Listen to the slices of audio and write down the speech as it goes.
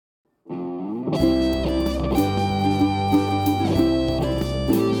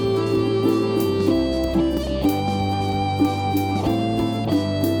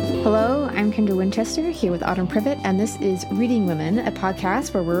I'm Kendra Winchester, here with Autumn Privet, and this is Reading Women, a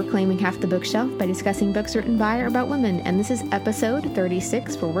podcast where we're claiming half the bookshelf by discussing books written by or about women. And this is episode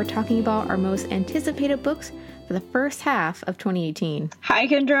 36, where we're talking about our most anticipated books for the first half of 2018. Hi,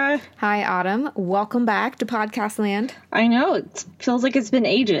 Kendra. Hi, Autumn. Welcome back to Podcast Land. I know. It feels like it's been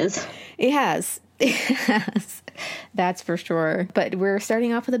ages. It has. It has. That's for sure. But we're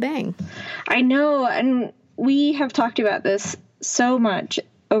starting off with a bang. I know. And we have talked about this so much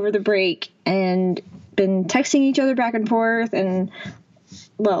over the break and been texting each other back and forth, and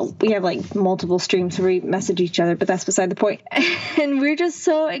well, we have like multiple streams where we message each other, but that's beside the point. And we're just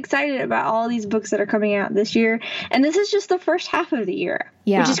so excited about all these books that are coming out this year, and this is just the first half of the year,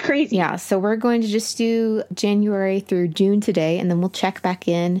 which is crazy. Yeah, so we're going to just do January through June today, and then we'll check back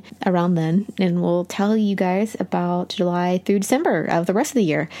in around then, and we'll tell you guys about July through December of the rest of the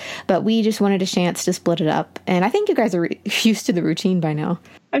year. But we just wanted a chance to split it up, and I think you guys are used to the routine by now.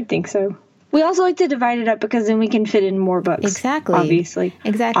 I think so. We also like to divide it up because then we can fit in more books. Exactly.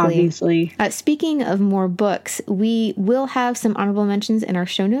 Obviously. Speaking of more books, we will have some honorable mentions in our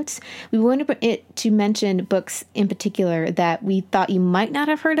show notes. We wanted to mention books in particular that we thought you might not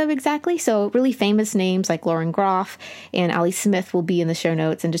have heard of exactly. So really famous names like Lauren Groff and Ali Smith will be in the show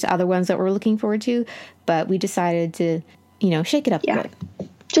notes, and just other ones that we're looking forward to. But we decided to, shake it up a bit.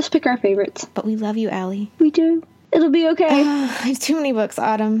 Just pick our favorites. But we love you, Ali. We do. It'll be okay. There's too many books,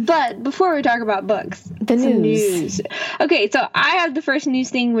 Autumn. But before we talk about books, the news. Okay, so I have the first news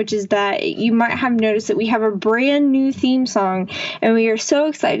thing, which is that you might have noticed that we have a brand new theme song, and we are so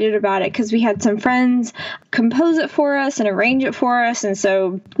excited about it because we had some friends compose it for us and arrange it for us, and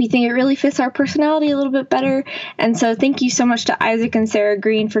so we think it really fits our personality a little bit better. And so thank you so much to Isaac and Sarah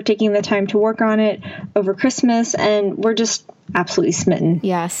Green for taking the time to work on it over Christmas, and we're just absolutely smitten.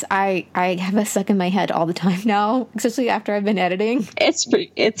 Yes, I have it stuck in my head all the time now, especially after I've been editing. It's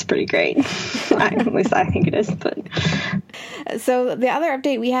pretty great. At least I think it is. But so the other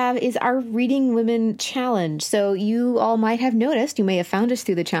update we have is our Reading Women Challenge. So you all might have noticed, you may have found us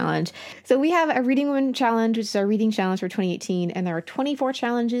through the challenge. So we have a Reading Women Challenge, which is our reading challenge for 2018, and there are 24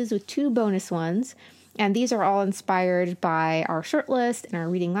 challenges with 2 bonus ones. And these are all inspired by our short list and our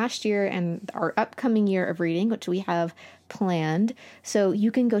reading last year and our upcoming year of reading, which we have planned. So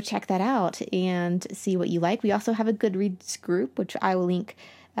you can go check that out and see what you like. We also have a Goodreads group, which I will link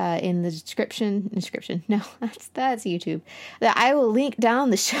in the description. No, that's YouTube. That I will link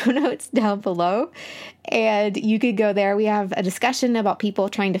down the show notes down below, and you could go there. We have a discussion about people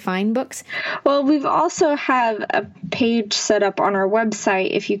trying to find books. Well, we've also have a page set up on our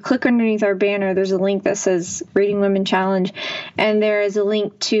website. If you click underneath our banner, there's a link that says Reading Women Challenge, and there is a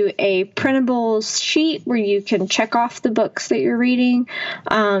link to a printable sheet where you can check off the books that you're reading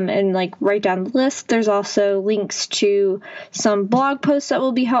and like write down the list. There's also links to some blog posts that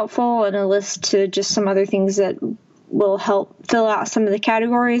will be helpful, and a list to just some other things that will help fill out some of the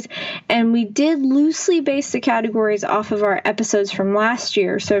categories. And we did loosely base the categories off of our episodes from last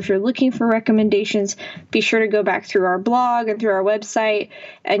year. So if you're looking for recommendations, be sure to go back through our blog and through our website,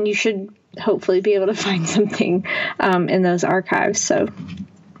 and you should hopefully be able to find something in those archives.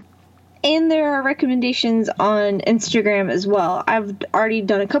 And there are recommendations on Instagram as well. I've already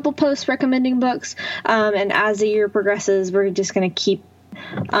done a couple posts recommending books, and as the year progresses, we're just going to keep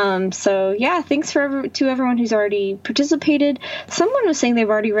so yeah, thanks to everyone who's already participated. Someone was saying they've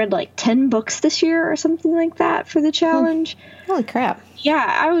already read like 10 books this year or something like that for the challenge. Holy crap. Yeah,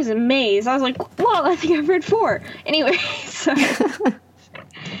 I was amazed. I was like, whoa, I think I've read 4. Anyway, so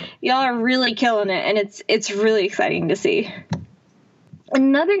y'all are really killing it, and it's really exciting to see.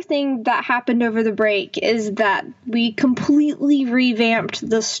 Another thing that happened over the break is that we completely revamped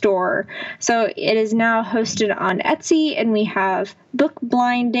the store. So it is now hosted on Etsy, and we have book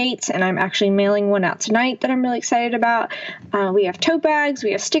blind dates, and I'm actually mailing one out tonight that I'm really excited about. We have tote bags,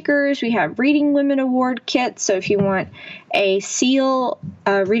 we have stickers, we have Reading Women Award kits. So if you want a seal,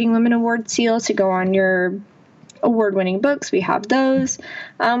 Reading Women Award seal to go on your award-winning books, we have those.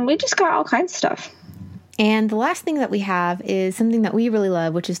 We just got all kinds of stuff. And the last thing that we have is something that we really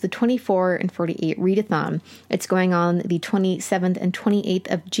love, which is the 24 and 48 readathon. It's going on the 27th and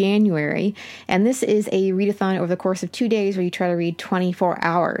 28th of January. And this is a readathon over the course of 2 days where you try to read 24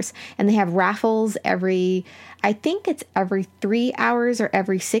 hours. And they have raffles I think it's every 3 hours or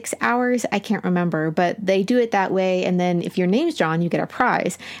every 6 hours. I can't remember, but they do it that way. And then if your name's drawn, you get a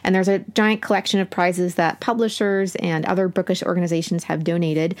prize. And there's a giant collection of prizes that publishers and other bookish organizations have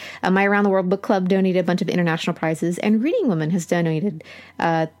donated. My Around the World Book Club donated a bunch of international prizes, and Reading Women has donated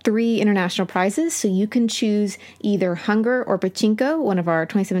 3 international prizes. So you can choose either Hunger or Pachinko, one of our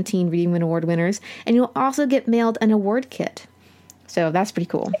 2017 Reading Women Award winners, and you'll also get mailed an award kit. So that's pretty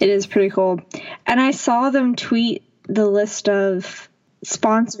cool. It is pretty cool. And I saw them tweet the list of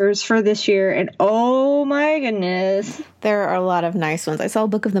sponsors for this year, and oh my goodness, there are a lot of nice ones. I saw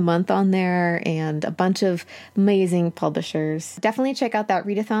Book of the Month on there and a bunch of amazing publishers. Definitely check out that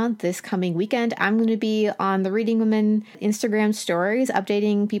readathon this coming weekend. I'm going to be on the Reading Women Instagram stories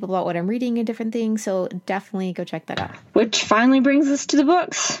updating people about what I'm reading and different things, so definitely go check that out. Which finally brings us to the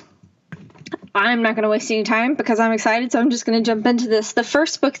books. I'm not going to waste any time because I'm excited, so I'm just going to jump into this. The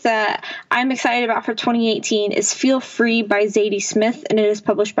first book that I'm excited about for 2018 is Feel Free by Zadie Smith, and it is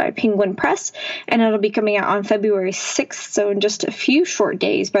published by Penguin Press, and it'll be coming out on February 6th, so in just a few short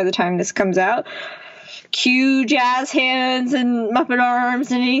days by the time this comes out. Cue jazz hands and Muppet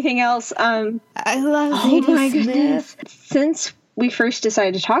arms and anything else. I love Zadie Smith. Since we first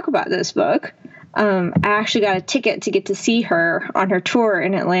decided to talk about this book, I actually got a ticket to get to see her on her tour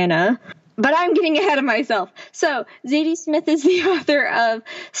in Atlanta. But I'm getting ahead of myself. So Zadie Smith is the author of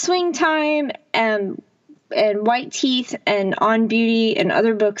Swing Time and White Teeth and On Beauty and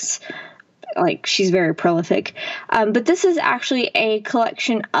other books. Like, she's very prolific. But this is actually a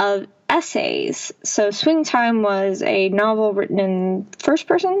collection of essays. So Swing Time was a novel written in first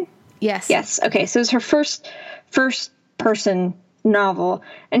person? Yes. Yes. Okay. So it's her first person novel,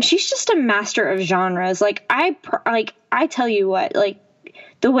 and she's just a master of genres. I tell you what,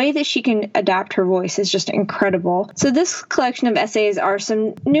 the way that she can adapt her voice is just incredible. So this collection of essays are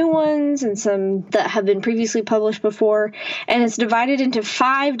some new ones and some that have been previously published before, and it's divided into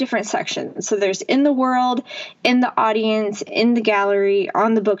 5 different sections. So there's In the World, In the Audience, In the Gallery,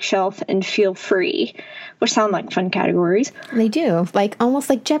 On the Bookshelf, and Feel Free, which sound like fun categories. They do. Almost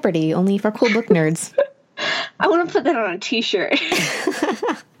like Jeopardy, only for cool book nerds. I want to put that on a t-shirt.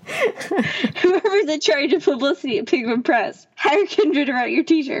 Whoever's in charge of publicity at Penguin Press, hire Kendra to write your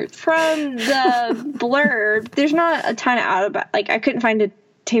t-shirts. From the blurb, there's not a ton out about, I couldn't find a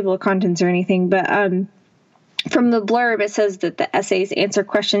table of contents or anything, but from the blurb, it says that the essays answer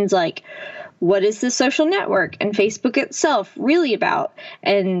questions like, what is the social network and Facebook itself really about?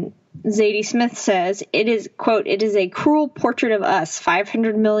 And Zadie Smith says, it is, quote, it is a cruel portrait of us,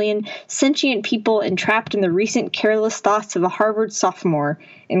 500 million sentient people entrapped in the recent careless thoughts of a Harvard sophomore,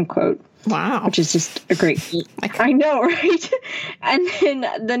 end quote. Wow. Which is just a great, I know, right? And then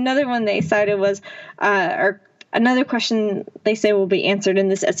another one they cited was, or another question they say will be answered in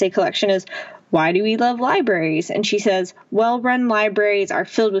this essay collection is, why do we love libraries? And she says, well-run libraries are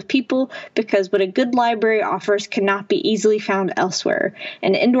filled with people because what a good library offers cannot be easily found elsewhere.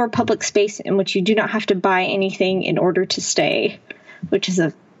 An indoor public space in which you do not have to buy anything in order to stay, which is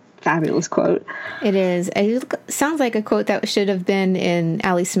a fabulous quote. It is. It sounds like a quote that should have been in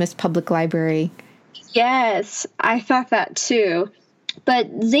Allie Smith's public library. Yes, I thought that too.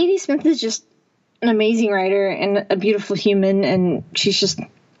 But Zadie Smith is just an amazing writer and a beautiful human, and she's just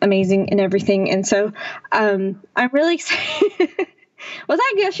amazing in everything. And so I'm really excited. Was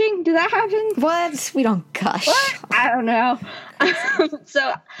I gushing? Did that happen? What? We don't gush. What? I don't know.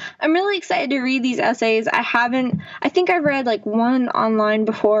 So I'm really excited to read these essays. I think I've read one online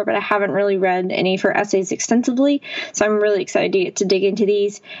before, but I haven't really read any of her essays extensively. So I'm really excited to get to dig into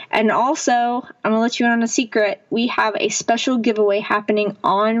these. And also, I'm going to let you in on a secret. We have a special giveaway happening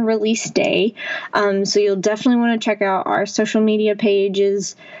on release day. So you'll definitely want to check out our social media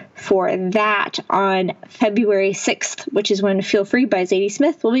pages for that on February 6th, which is when Feel Free by Zadie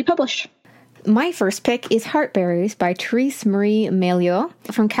Smith will be published. My first pick is Heartberries by Therese Marie Melio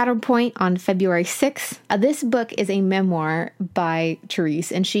from Counterpoint on February 6th. This book is a memoir by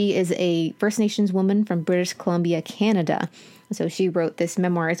Therese, and she is a First Nations woman from British Columbia, Canada. So she wrote this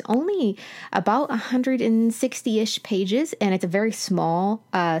memoir. It's only about 160-ish pages, and it's a very small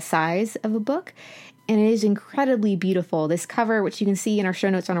size of a book. And it is incredibly beautiful. This cover, which you can see in our show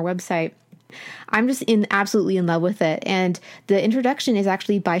notes on our website, I'm just absolutely in love with it. And the introduction is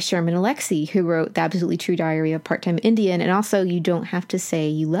actually by Sherman Alexie, who wrote The Absolutely True Diary of a Part-Time Indian, and also You Don't Have to Say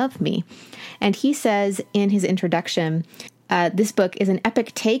You Love Me. And he says in his introduction, this book is an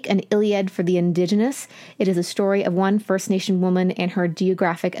epic take, an Iliad for the indigenous. It is a story of one First Nation woman and her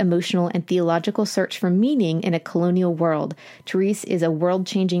geographic, emotional, and theological search for meaning in a colonial world. Therese is a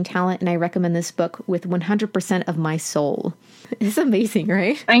world-changing talent, and I recommend this book with 100% of my soul. It's amazing,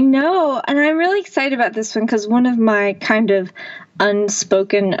 right? I know, and I'm really excited about this one because one of my kind of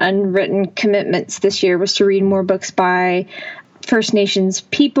unspoken, unwritten commitments this year was to read more books by First Nations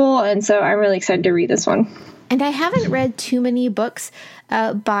people, and so I'm really excited to read this one. And I haven't read too many books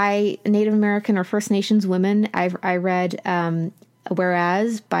by Native American or First Nations women. I read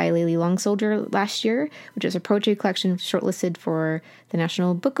Whereas by Layli Long Soldier last year, which is a poetry collection shortlisted for the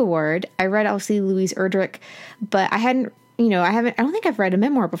National Book Award. I read obviously Louise Erdrich, but I hadn't I don't think I've read a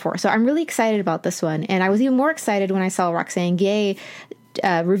memoir before. So I'm really excited about this one. And I was even more excited when I saw Roxane Gay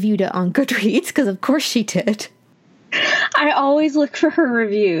reviewed it on Goodreads, because of course she did. I always look for her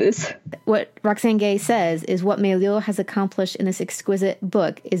reviews. What Roxane Gay says is, what Méliès has accomplished in this exquisite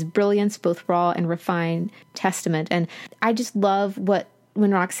book is brilliance, both raw and refined testament. And I just love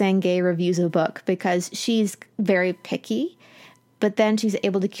when Roxane Gay reviews a book, because she's very picky, but then she's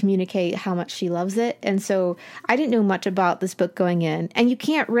able to communicate how much she loves it. And so I didn't know much about this book going in, and you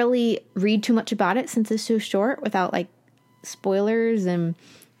can't really read too much about it since it's so short without like spoilers and,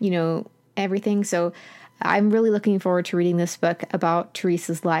 everything. So I'm really looking forward to reading this book about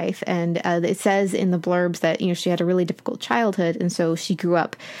Therese's life. And it says in the blurbs that, she had a really difficult childhood. And so she grew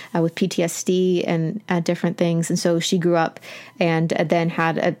up with PTSD and different things. And so she grew up and then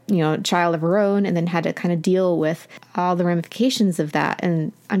had a child of her own, and then had to kind of deal with all the ramifications of that.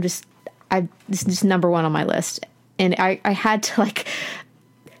 And this is just number one on my list. And I had to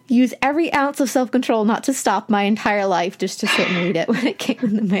use every ounce of self-control not to stop my entire life just to sit and read it when it came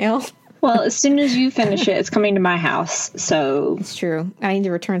in the mail. Well, as soon as you finish it, it's coming to my house, so... It's true. I need to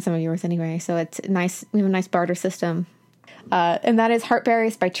return some of yours anyway, so it's nice. We have a nice barter system. And that is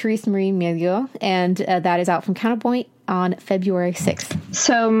Heartberries by Thérèse Marie Méliès, and that is out from Counterpoint on February 6th.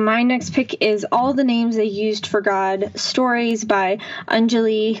 So my next pick is All the Names They Used for God, Stories by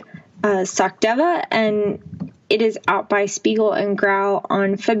Anjali Sachdeva, and it is out by Spiegel and Grau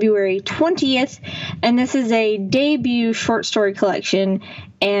on February 20th, and this is a debut short story collection,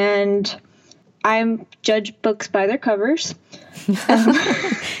 and I judge books by their covers.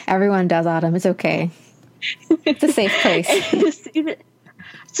 Everyone does, Autumn. It's okay. It's a safe place.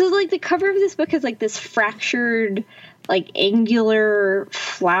 So, the cover of this book has, this fractured, angular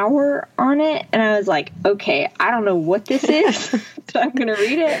flower on it. And I was like, okay, I don't know what this is, but I'm going to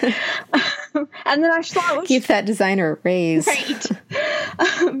read it. And then I saw it was... Keep that designer raised. Right.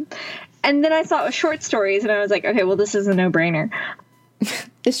 And then I saw it was short stories, and I was like, okay, well, this is a no-brainer.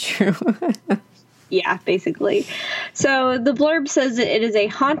 It's true. Yeah, basically. So the blurb says that it is a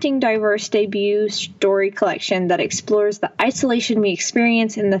haunting, diverse debut story collection that explores the isolation we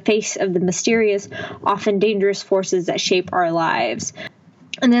experience in the face of the mysterious, often dangerous forces that shape our lives.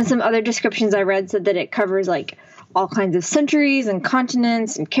 And then some other descriptions I read said that it covers all kinds of centuries and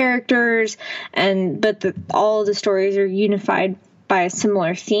continents and characters, but all the stories are unified by a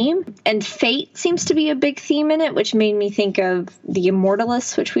similar theme. And fate seems to be a big theme in it, which made me think of The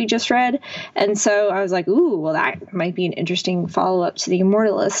Immortalists, which we just read. And so I was like, ooh, well, that might be an interesting follow-up to The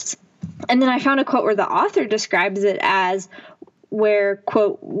Immortalists. And then I found a quote where the author describes it as where,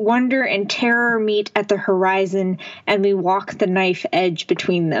 quote, wonder and terror meet at the horizon and we walk the knife edge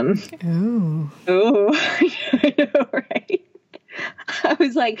between them. Oh, I know, right? I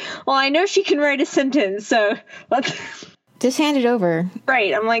was like, well, I know she can write a sentence, so let's... Just hand it over.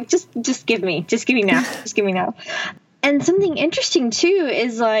 Right. I'm like, just give me now. Just give me now. And something interesting, too,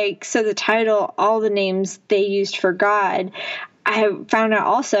 is so the title, All the Names They Used for God, I found out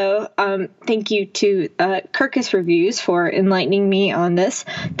also, thank you to Kirkus Reviews for enlightening me on this,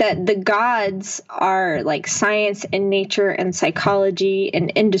 that the gods are science and nature and psychology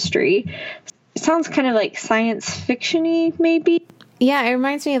and industry. It sounds kind of like science fiction-y, maybe. Yeah, it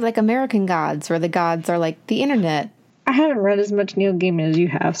reminds me of American Gods, where the gods are the internet. I haven't read as much Neil Gaiman as you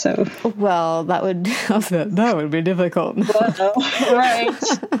have, so... Well, that would be difficult. Well, right.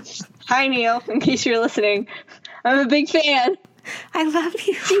 Hi, Neil, in case you're listening. I'm a big fan. I love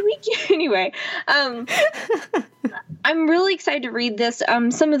you. Anyway, I'm really excited to read this.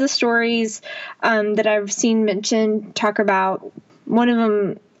 Some of the stories that I've seen mentioned talk about, one of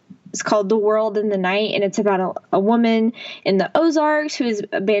them is called The World in the Night, and it's about a woman in the Ozarks who is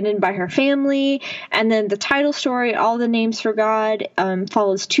abandoned by her family. And then the title story, All the Names for God,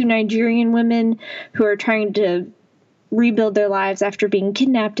 follows two Nigerian women who are trying to rebuild their lives after being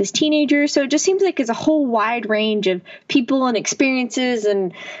kidnapped as teenagers. So it just seems like it's a whole wide range of people and experiences,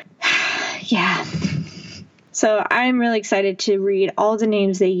 and yeah. So I'm really excited to read All the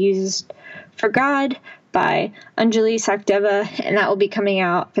Names They Used for God by Anjali Sachdeva, and that will be coming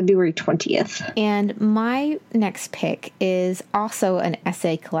out February 20th. And my next pick is also an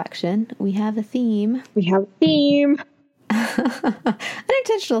essay collection. We have a theme.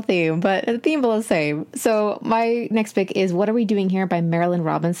 Unintentional theme, but the theme will the same. So my next pick is What Are We Doing Here by Marilynne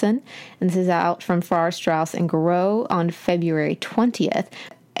Robinson, and this is out from Farrar, Straus and Giroux on February 20th.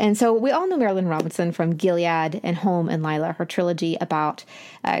 And so we all know Marilynne Robinson from Gilead and Home and Lila, her trilogy about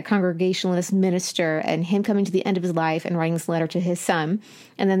a Congregationalist minister and him coming to the end of his life and writing this letter to his son.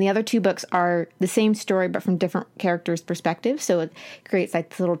 And then the other two books are the same story, but from different characters' perspectives. So it creates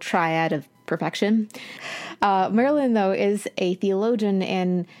this little triad of perfection. Marilyn, though, is a theologian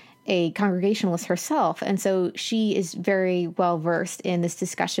and a Congregationalist herself, and so she is very well versed in this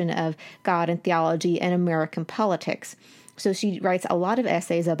discussion of God and theology and American politics. So she writes a lot of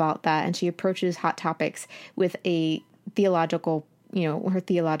essays about that, and she approaches hot topics with a theological, her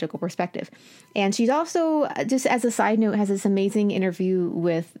theological perspective. And she's also, just as a side note, has this amazing interview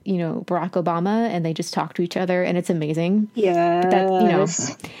with, Barack Obama, and they just talk to each other, and it's amazing. Yeah.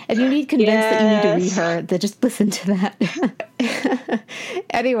 If you need convinced that you need to read her, then just listen to that.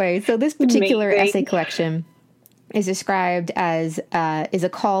 Anyway, so this particular essay collection is described as is a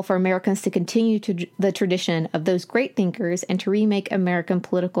call for Americans to continue the tradition of those great thinkers and to remake American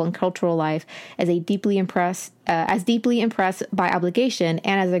political and cultural life as deeply impressed by obligation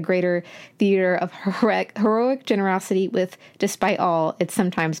and as a greater theater of heroic generosity with, despite all, it's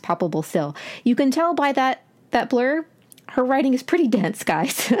sometimes palpable still. You can tell by that blurb, her writing is pretty dense,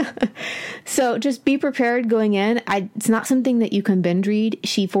 guys. So just be prepared going in. It's not something that you can binge read.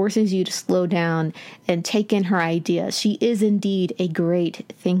 She forces you to slow down and take in her ideas. She is indeed a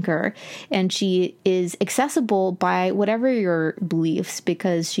great thinker, and she is accessible by whatever your beliefs,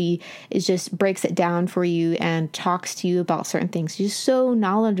 because she just breaks it down for you and talks to you about certain things. She's so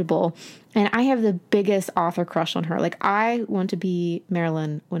knowledgeable. And I have the biggest author crush on her. Like, I want to be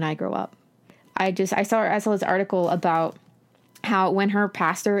Marilyn when I grow up. I saw this article about how when her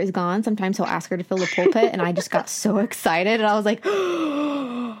pastor is gone, sometimes he'll ask her to fill the pulpit, and I just got so excited, and I was like,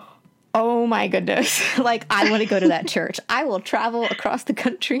 oh my goodness, like, I want to go to that church. I will travel across the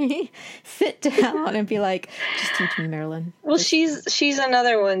country, sit down, and be like, just teach me, Marilyn. Well, she's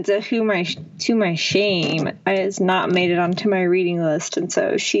another one to my shame has not made it onto my reading list, and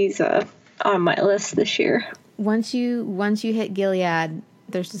so she's on my list this year. Once you hit Gilead,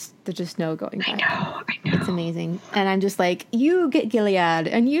 there's just no going back. I know. It's amazing. And I'm just like, you get Gilead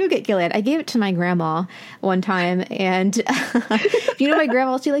and you get Gilead. I gave it to my grandma one time, and my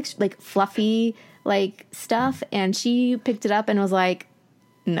grandma, she likes like fluffy like stuff, and she picked it up and was like,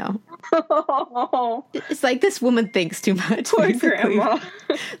 no. It's like, this woman thinks too much. Poor basically. Grandma.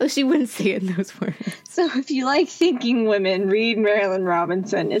 Well, she wouldn't say it in those words. So if you like thinking women, read Marilynne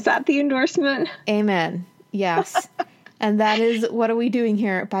Robinson. Is that the endorsement? Amen. Yes. And that is What Are We Doing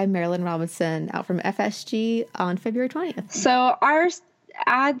Here by Marilynne Robinson, out from FSG on February 20th. So our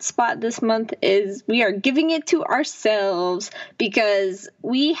ad spot this month is we are giving it to ourselves, because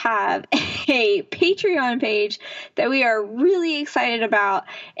we have a Patreon page that we are really excited about.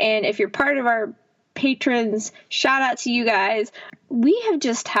 And if you're part of our patrons, shout out to you guys. We have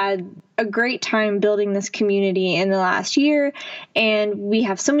just had a great time building this community in the last year, and we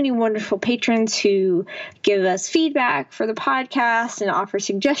have so many wonderful patrons who give us feedback for the podcast and offer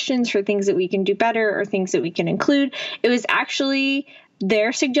suggestions for things that we can do better or things that we can include. It was actually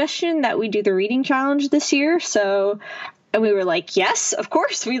their suggestion that we do the reading challenge this year, and we were like, yes, of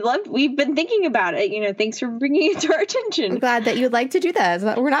course, we've been thinking about it. Thanks for bringing it to our attention. I'm glad that you'd like to do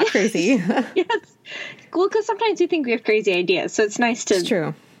that. We're not crazy. Yes. Well, because sometimes we think we have crazy ideas, so it's nice to... It's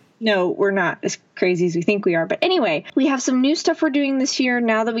true. No, we're not as crazy as we think we are. But anyway, we have some new stuff we're doing this year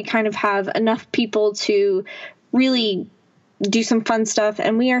now that we kind of have enough people to really do some fun stuff.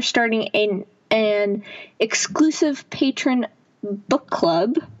 And we are starting an exclusive patron book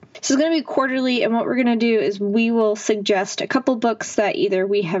club. This is going to be quarterly, and what we're going to do is we will suggest a couple books that either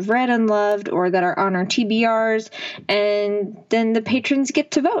we have read and loved or that are on our TBRs, and then the patrons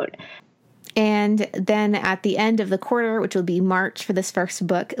get to vote. And then at the end of the quarter, which will be March for this first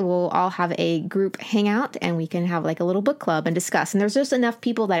book, we'll all have a group hangout, and we can have like a little book club and discuss. And there's just enough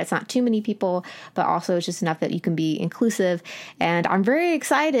people that it's not too many people, but also it's just enough that you can be inclusive. And I'm very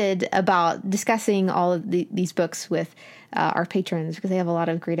excited about discussing all of these books with our patrons, because they have a lot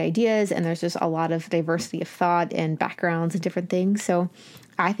of great ideas, and there's just a lot of diversity of thought and backgrounds and different things. So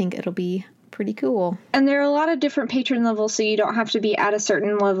I think it'll be pretty cool. And there are a lot of different patron levels, so you don't have to be at a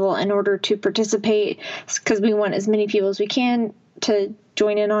certain level in order to participate, because we want as many people as we can to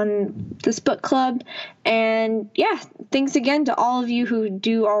join in on this book club. And yeah, thanks again to all of you who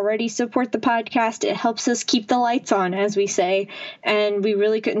do already support the podcast. It helps us keep the lights on, as we say, and we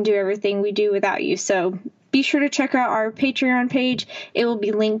really couldn't do everything we do without you. So be sure to check out our Patreon page. It will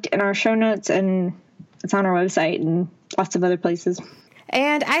be linked in our show notes, and it's on our website and lots of other places.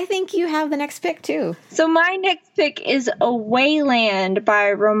 And I think you have the next pick, too. So my next pick is Awayland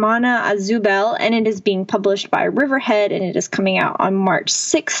by Romana Azubel, and it is being published by Riverhead, and it is coming out on March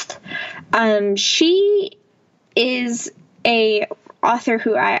 6th. She is a author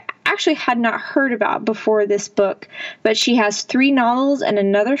who I actually had not heard about before this book, but she has 3 novels and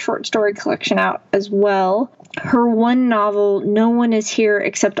another short story collection out as well. Her one novel, No One Is Here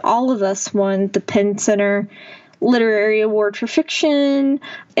Except All of Us, won the Penn Center Literary Award for Fiction,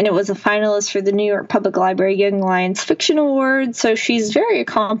 and it was a finalist for the New York Public Library Young Lions Fiction Award. So she's very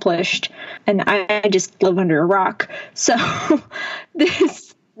accomplished, and I just live under a rock. So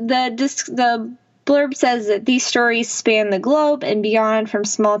the blurb says that these stories span the globe and beyond, from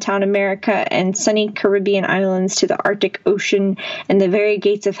small-town America and sunny Caribbean islands to the Arctic Ocean and the very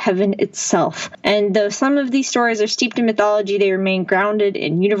gates of heaven itself. And though some of these stories are steeped in mythology, they remain grounded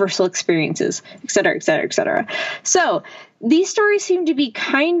in universal experiences, etc., etc., etc. So these stories seem to be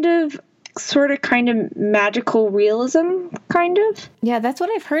kind of magical realism, kind of. Yeah, that's what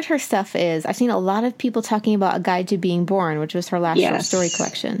I've heard her stuff is. I've seen a lot of people talking about A Guide to Being Born, which was her last short story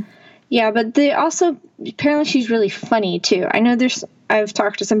collection. Yeah, but they also, apparently she's really funny too. I know I've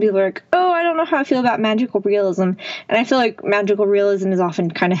talked to some people who are like, oh, I don't know how I feel about magical realism. And I feel like magical realism is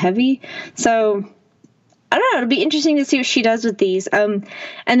often kind of heavy. So, I don't know, it'll be interesting to see what she does with these. And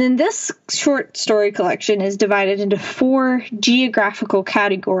then this short story collection is divided into 4 geographical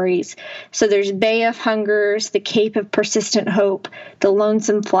categories. So there's Bay of Hungers, the Cape of Persistent Hope, the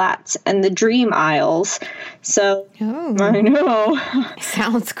Lonesome Flats, and the Dream Isles. So, I know.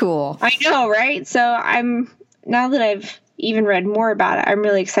 Sounds cool. I know, right? So now that I've even read more about it, I'm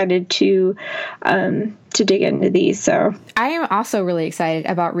really excited to dig into these. So I am also really excited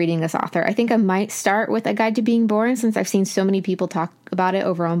about reading this author. I think I might start with A Guide to Being Born, since I've seen so many people talk about it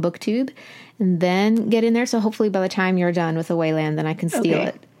over on BookTube, and then get in there. So hopefully by the time you're done with The Wayland, then I can steal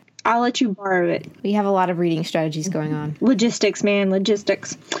it. I'll let you borrow it. We have a lot of reading strategies going on. Logistics, man.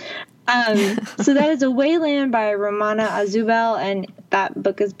 Logistics. So that is A Wayland by Romana Azubel, and that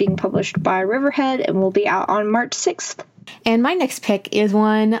book is being published by Riverhead and will be out on March 6th. And my next pick is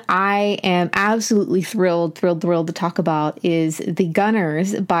one I am absolutely thrilled to talk about, is The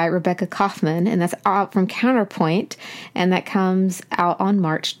Gunners by Rebecca Kaufman, and that's out from Counterpoint, and that comes out on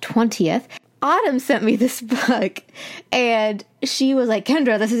March 20th. Autumn sent me this book, and she was like,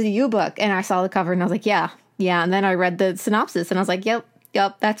 Kendra, this is a you book. And I saw the cover, and I was like, yeah. And then I read the synopsis, and I was like, yep,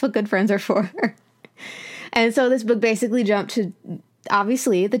 that's what good friends are for. And so this book basically jumped to,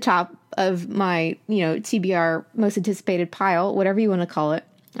 obviously, the top of my, TBR most anticipated pile, whatever you want to call it.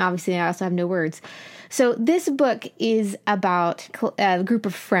 Obviously, I also have no words. So this book is about a group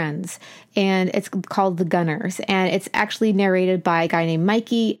of friends, and it's called The Gunners, and it's actually narrated by a guy named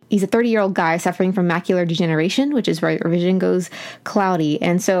Mikey. He's a 30-year-old guy suffering from macular degeneration, which is where your vision goes cloudy.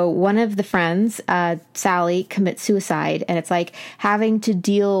 And so one of the friends, Sally, commits suicide, and it's like having to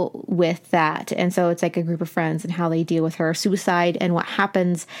deal with that. And so it's like a group of friends and how they deal with her suicide and what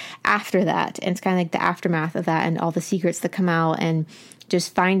happens after that. And it's kind of like the aftermath of that and all the secrets that come out, and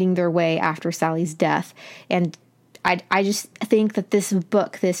just finding their way after Sally's death. And I just think that this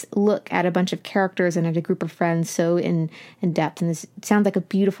book, this look at a bunch of characters and at a group of friends so in depth, and this sounds like a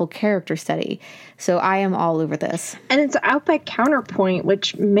beautiful character study. So I am all over this. And it's out by Counterpoint,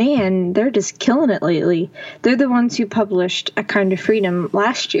 which, man, they're just killing it lately. They're the ones who published A Kind of Freedom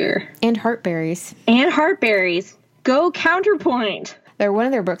last year. And Heartberries. Go Counterpoint. One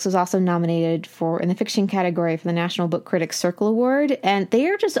of their books was also nominated in the fiction category for the National Book Critics Circle Award, and they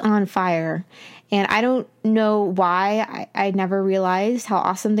are just on fire. And I don't know why I never realized how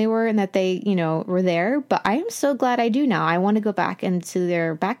awesome they were and that they, were there, but I am so glad I do now. I want to go back into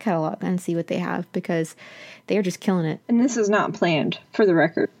their back catalog and see what they have, because they are just killing it. And this is not planned, for the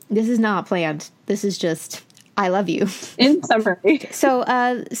record. This is not planned. This is just, I love you. In summary. So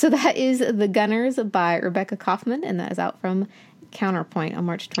that is The Gunners by Rebecca Kaufman, and that is out from Counterpoint on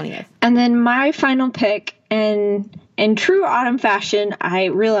March 20th. And then my final pick, and in true Autumn fashion, I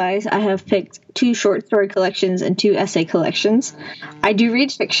realize I have picked 2 short story collections and 2 essay collections. I do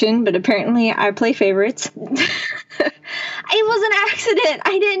read fiction, but apparently I play favorites. It was an accident.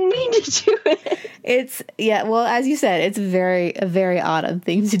 I didn't mean to do it. Well, as you said, it's a very Autumn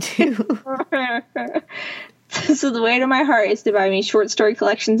thing to do. So the way to my heart is to buy me short story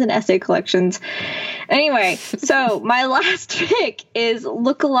collections and essay collections. Anyway, so my last pick is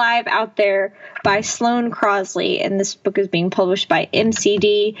Look Alive Out There by Sloane Crosley, and this book is being published by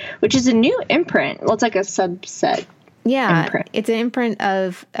MCD, which is a new imprint. Well, it's like a subset. Yeah, imprint. It's an imprint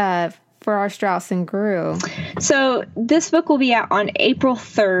of Farrar, Straus and Giroux. So this book will be out on April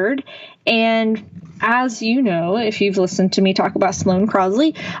 3rd, and as you know, if you've listened to me talk about Sloane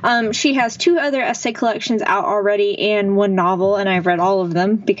Crosley, she has 2 other essay collections out already and 1 novel, and I've read all of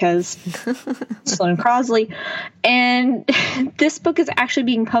them because Sloane Crosley. And this book is actually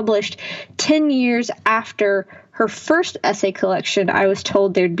being published 10 years after her first essay collection, I Was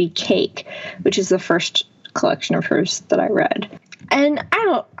Told There'd Be Cake, which is the first collection of hers that I read. And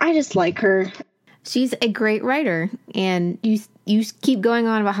I just like her. She's a great writer, and you keep going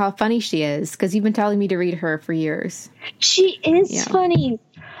on about how funny she is, because you've been telling me to read her for years. She is funny.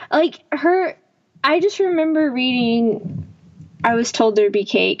 Like, I just remember reading I Was Told There'd Be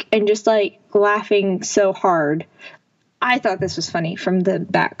Cake and just, like, laughing so hard. I thought this was funny from the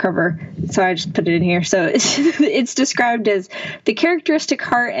back cover, so I just put it in here. So it's described as the characteristic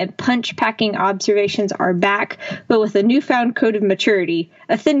heart and punch-packing observations are back, but with a newfound coat of maturity,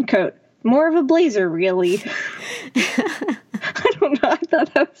 a thin coat, more of a blazer, really. I don't know. I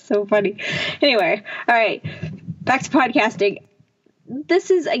thought that was so funny. Anyway, all right, back to podcasting.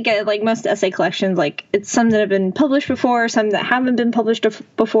 This is, again, like most essay collections, like it's some that have been published before, some that haven't been published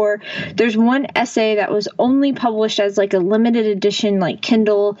before. There's one essay that was only published as like a limited edition, like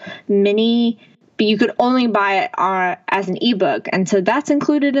Kindle mini, but you could only buy it as an ebook. And so that's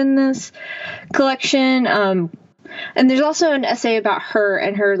included in this collection. And there's also an essay about her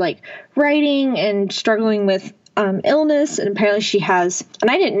and her like writing and struggling with illness, and apparently she has, and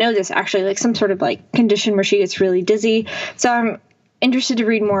I didn't know this actually, like some sort of like condition where she gets really dizzy. So I'm interested to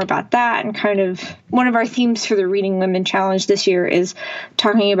read more about that, and kind of one of our themes for the Reading Women Challenge this year is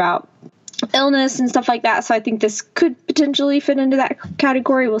talking about illness and stuff like that. So I think this could potentially fit into that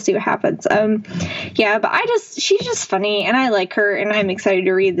category. We'll see what happens. Yeah, but she's just funny, and I like her, and I'm excited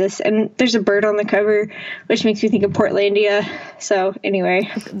to read this. And there's a bird on the cover, which makes me think of Portlandia. So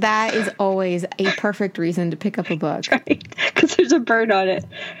anyway, that is always a perfect reason to pick up a book, right? Because there's a bird on it.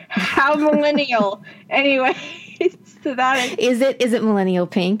 How millennial. Anyway, so that is it millennial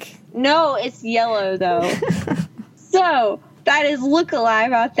pink? No, it's yellow though. So that is Look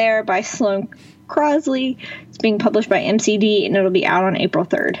Alive Out There by Sloane Crosley. It's being published by MCD, and it'll be out on April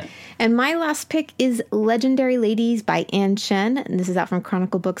 3rd. And my last pick is Legendary Ladies by Ann Shen, and this is out from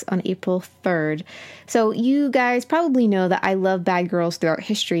Chronicle Books on April 3rd. So you guys probably know that I love Bad Girls Throughout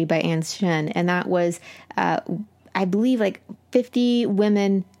History by Ann Shen, and that was, I believe, like 50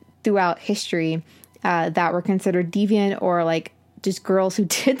 women throughout history that were considered deviant or like just girls who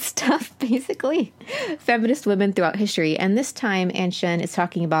did stuff, basically. Feminist women throughout history. And this time, Ann Shen is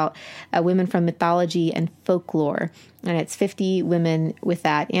talking about women from mythology and folklore. And it's 50 women with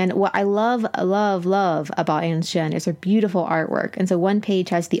that. And what I love about Ann Shen is her beautiful artwork. And so one page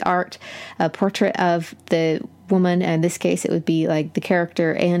has the art, a portrait of the woman, and in this case, it would be like the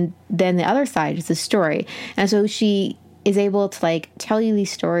character. And then the other side is the story. And so she is able to like tell you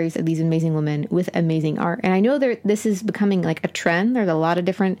these stories of these amazing women with amazing art. And I know this is becoming like a trend. There's a lot of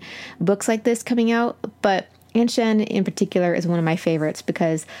different books like this coming out, but Ann Shen in particular is one of my favorites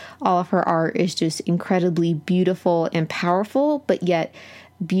because all of her art is just incredibly beautiful and powerful, but yet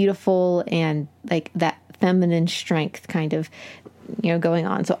beautiful and like that feminine strength kind of, going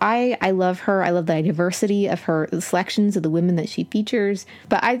on. So I love her. I love the diversity of her selections of the women that she features,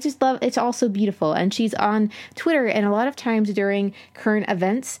 but I just love, it's also beautiful. And she's on Twitter, and a lot of times during current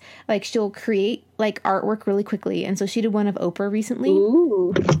events, like she'll create like artwork really quickly. And so she did one of Oprah recently,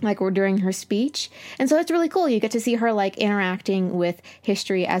 or during her speech. And so it's really cool. You get to see her like interacting with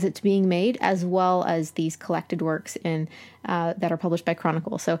history as it's being made, as well as these collected works that are published by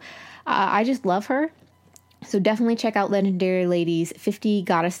Chronicle. So I just love her. So definitely check out Legendary Ladies, 50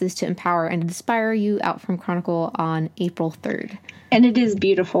 Goddesses to Empower and Inspire You, out from Chronicle on April 3rd. And it is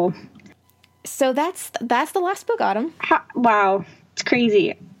beautiful. So that's the last book, Autumn. Wow. It's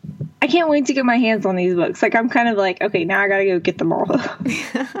crazy. I can't wait to get my hands on these books. Like, I'm kind of like, okay, now I gotta go get them all.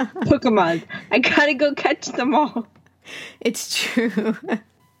 Pokemon. I gotta go catch them all. It's true.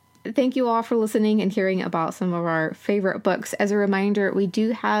 Thank you all for listening and hearing about some of our favorite books. As a reminder, we do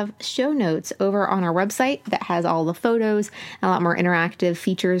have show notes over on our website that has all the photos and a lot more interactive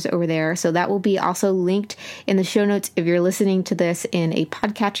features over there. So that will be also linked in the show notes if you're listening to this in a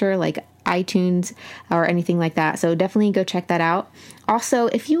podcatcher like iTunes or anything like that. So definitely go check that out. Also,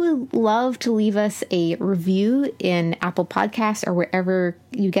 if you would love to leave us a review in Apple Podcasts or wherever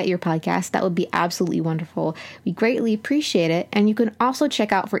you get your podcast, that would be absolutely wonderful. We greatly appreciate it. And you can also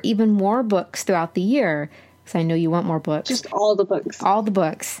check out for even more books throughout the year, because I know you want more books. Just all the books. All the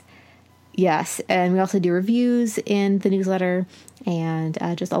books. Yes. And we also do reviews in the newsletter and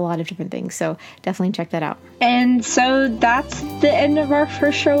just a lot of different things. So definitely check that out. And so that's the end of our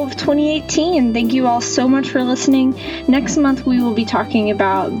first show of 2018. Thank you all so much for listening. Next month, we will be talking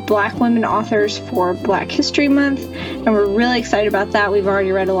about Black women authors for Black History Month. And we're really excited about that. We've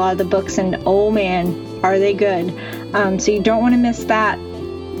already read a lot of the books, and oh man, are they good. So you don't want to miss that.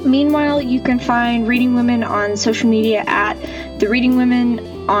 Meanwhile, you can find Reading Women on social media at The Reading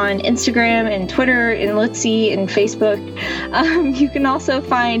Women on Instagram and Twitter and Litsy and Facebook. You can also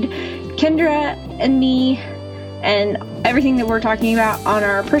find Kendra and me and everything that we're talking about on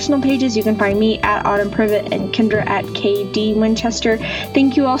our personal pages. You can find me at Autumn Privet and Kendra at KD Winchester.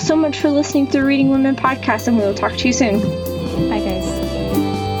 Thank you all so much for listening to the Reading Women podcast, and we will talk to you soon.